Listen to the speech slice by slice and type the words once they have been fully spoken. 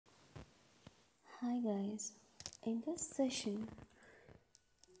Hi guys, in this session,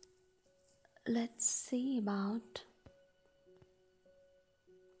 let's see about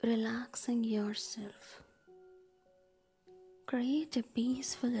relaxing yourself. Create a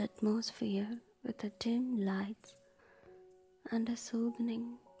peaceful atmosphere with a dim lights and a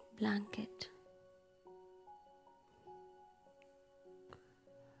soothing blanket.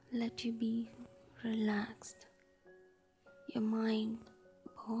 Let you be relaxed, your mind,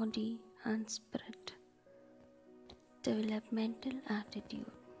 body and spirit. Develop mental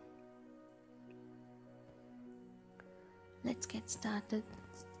attitude. Let's get started.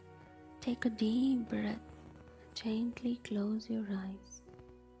 Take a deep breath. Gently close your eyes.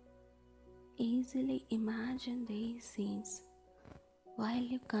 Easily imagine these scenes while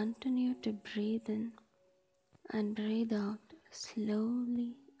you continue to breathe in and breathe out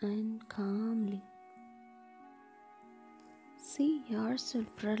slowly and calmly. See yourself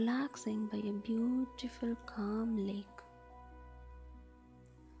relaxing by a beautiful calm lake.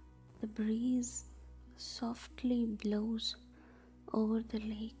 The breeze softly blows over the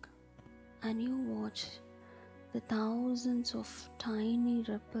lake and you watch the thousands of tiny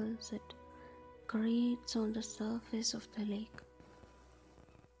ripples it creates on the surface of the lake.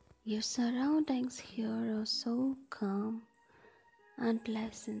 Your surroundings here are so calm and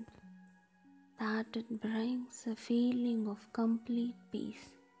pleasant that it brings a feeling of complete peace.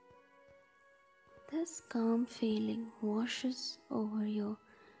 This calm feeling washes over your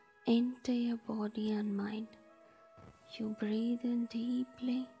entire body and mind. You breathe in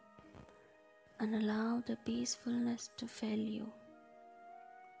deeply and allow the peacefulness to fill you.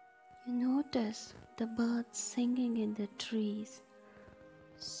 You notice the birds singing in the trees,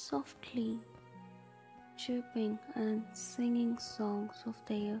 softly chirping and singing songs of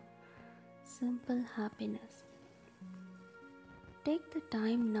their simple happiness. Take the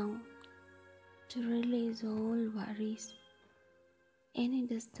time now to release all worries, any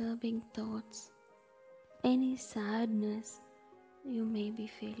disturbing thoughts, any sadness you may be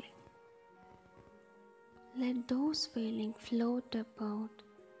feeling. Let those feelings float about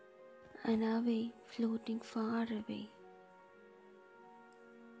and away, floating far away.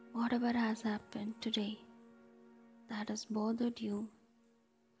 Whatever has happened today that has bothered you,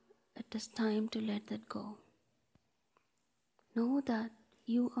 it is time to let that go. Know that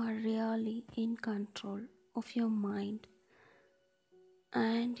you are really in control of your mind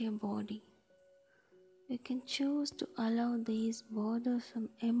and your body. You can choose to allow these bothersome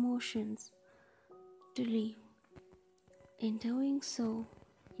emotions to leave. In doing so,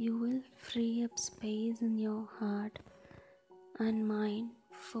 you will free up space in your heart and mind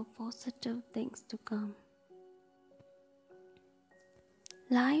for positive things to come.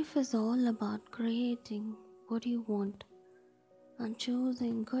 Life is all about creating what you want and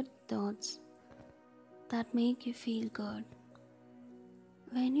choosing good thoughts that make you feel good.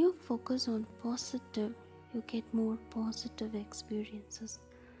 When you focus on positive, you get more positive experiences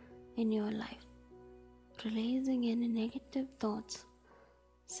in your life. Releasing any negative thoughts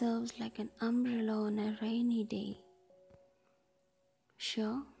serves like an umbrella on a rainy day.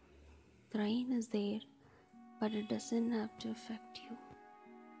 Sure, the rain is there, but it doesn't have to affect you.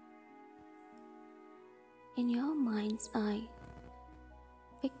 In your mind's eye,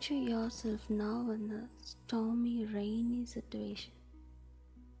 picture yourself now in a stormy, rainy situation.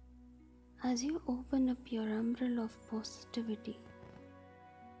 As you open up your umbrella of positivity,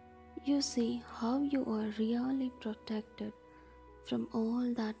 you see how you are really protected from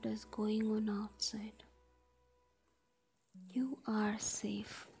all that is going on outside. You are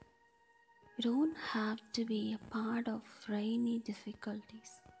safe. You don't have to be a part of rainy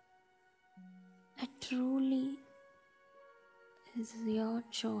difficulties. It truly is your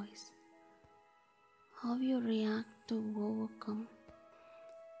choice how you react to overcome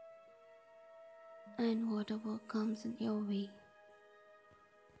and whatever comes in your way.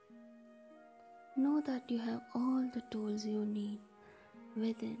 Know that you have all the tools you need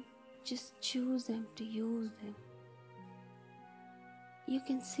within. Just choose them to use them. You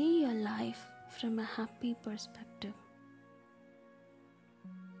can see your life from a happy perspective.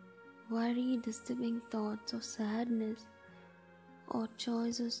 Worry, disturbing thoughts or sadness or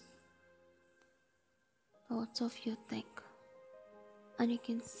choices, thoughts of you think. And you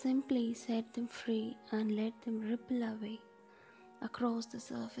can simply set them free and let them ripple away across the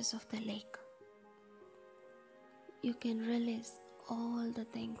surface of the lake. You can release all the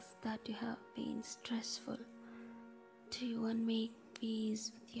things that you have been stressful to you and make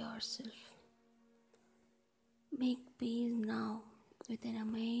peace with yourself. Make peace now with an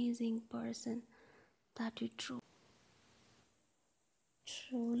amazing person that you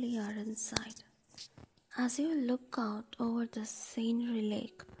truly are inside. As you look out over the scenery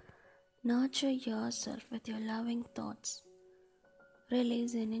lake, nurture yourself with your loving thoughts.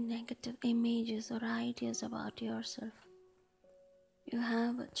 Release any negative images or ideas about yourself. You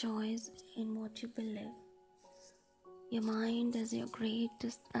have a choice in what you believe. Your mind is your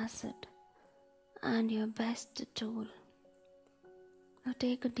greatest asset and your best tool. Now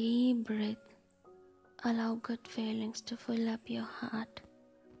take a deep breath. Allow good feelings to fill up your heart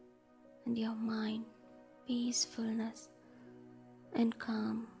and your mind. Peacefulness and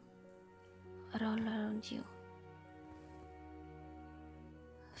calm are all around you.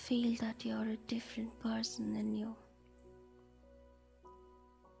 Feel that you're a different person than you.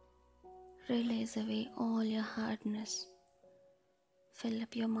 Release away all your hardness. Fill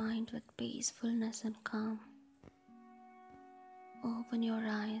up your mind with peacefulness and calm. Open your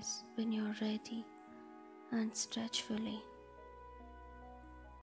eyes when you're ready and stretch fully.